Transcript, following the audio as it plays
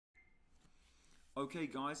Okay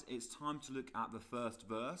guys, it's time to look at the first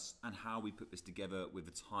verse and how we put this together with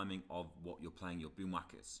the timing of what you're playing your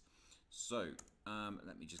boomwhackers. So,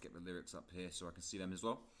 let me just get the lyrics up here so I can see them as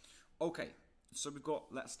well. Okay, so we've got,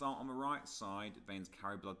 let's start on the right side. Veins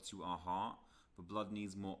carry blood to our heart. The blood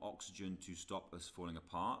needs more oxygen to stop us falling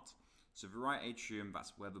apart. So the right atrium,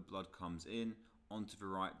 that's where the blood comes in, onto the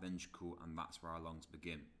right ventricle, and that's where our lungs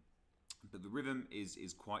begin. But the rhythm is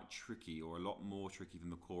quite tricky, or a lot more tricky than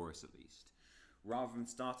the chorus at least. Rather than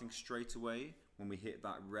starting straight away when we hit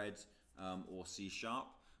that red or C sharp,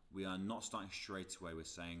 we are not starting straight away, we're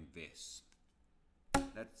saying this.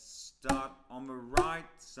 Let's start on the right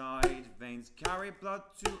side, veins carry blood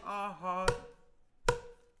to our heart.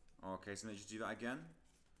 Okay, so let's just do that again.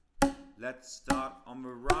 Let's start on the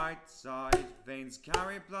right side, veins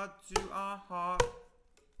carry blood to our heart.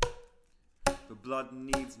 The blood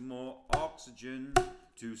needs more oxygen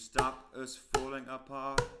to stop us falling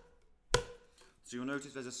apart. So you'll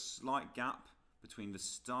notice there's a slight gap between the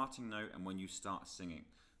starting note and when you start singing.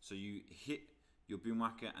 So you hit your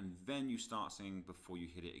boomwhacker and then you start singing before you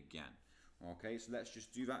hit it again. Okay, so let's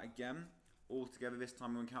just do that again. All together this time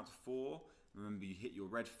we're going to count to 4. Remember, you hit your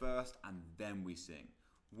red first and then we sing.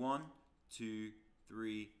 1, 2,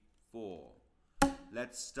 3, 4.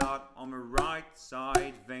 Let's start on the right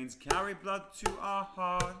side. Veins carry blood to our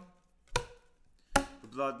heart. The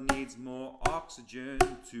blood needs more oxygen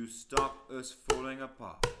to stop us falling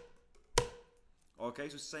apart. Okay,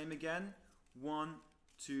 so same again. 1,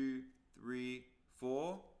 2, 3,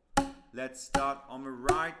 4. Let's start on the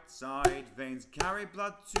right side. Veins carry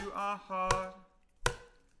blood to our heart.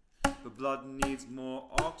 The blood needs more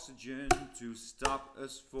oxygen to stop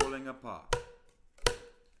us falling apart.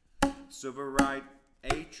 So the right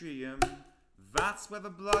atrium, that's where the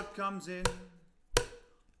blood comes in.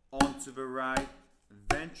 Onto the right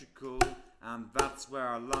ventricle, and that's where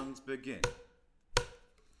our lungs begin.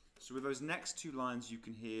 So with those next two lines you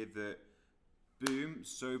can hear the boom,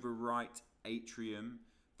 so the right atrium,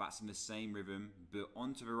 that's in the same rhythm, but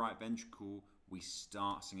onto the right ventricle we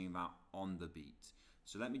start singing that on the beat.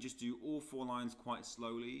 So let me just do all 4 lines quite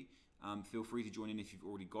slowly. Feel free to join in if you've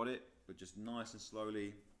already got it, but just nice and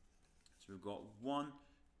slowly. So we've got 1,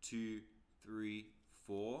 2, 3,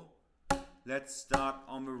 4. Let's start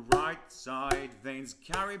on the right side. Veins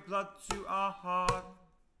carry blood to our heart.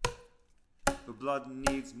 The blood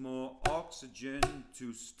needs more oxygen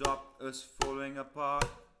to stop us falling apart.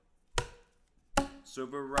 So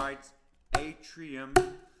the right atrium,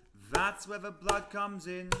 that's where the blood comes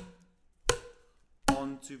in.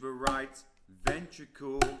 Onto the right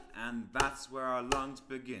ventricle, and that's where our lungs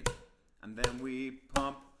begin. And then we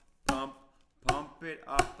pump, pump, pump it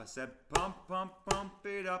up. I said pump, pump, pump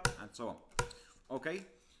it up, and so on. Okay,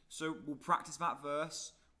 so we'll practice that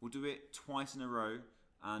verse. We'll do it twice in a row,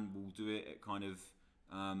 and we'll do it at kind of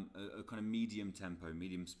a kind of medium tempo,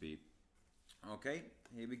 medium speed. Okay,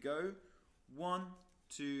 here we go. 1,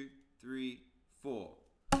 2, 3, 4.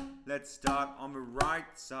 Let's start on the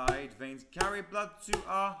right side. Veins carry blood to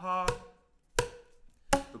our heart.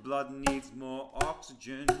 The blood needs more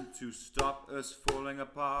oxygen to stop us falling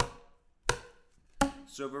apart.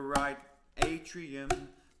 So the right atrium,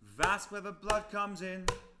 that's where the blood comes in.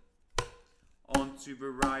 Onto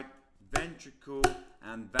the right ventricle,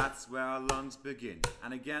 and that's where our lungs begin.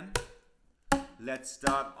 And again, let's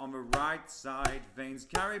start on the right side. Veins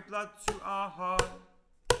carry blood to our heart.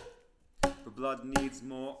 The blood needs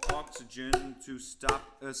more oxygen to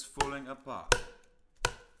stop us falling apart.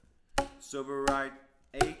 So the right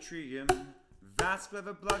atrium, that's where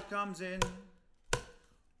the blood comes in.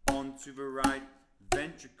 Onto the right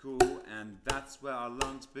ventricle, and that's where our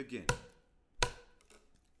lungs begin.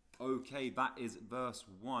 Okay, that is verse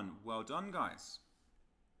 1. Well done, guys.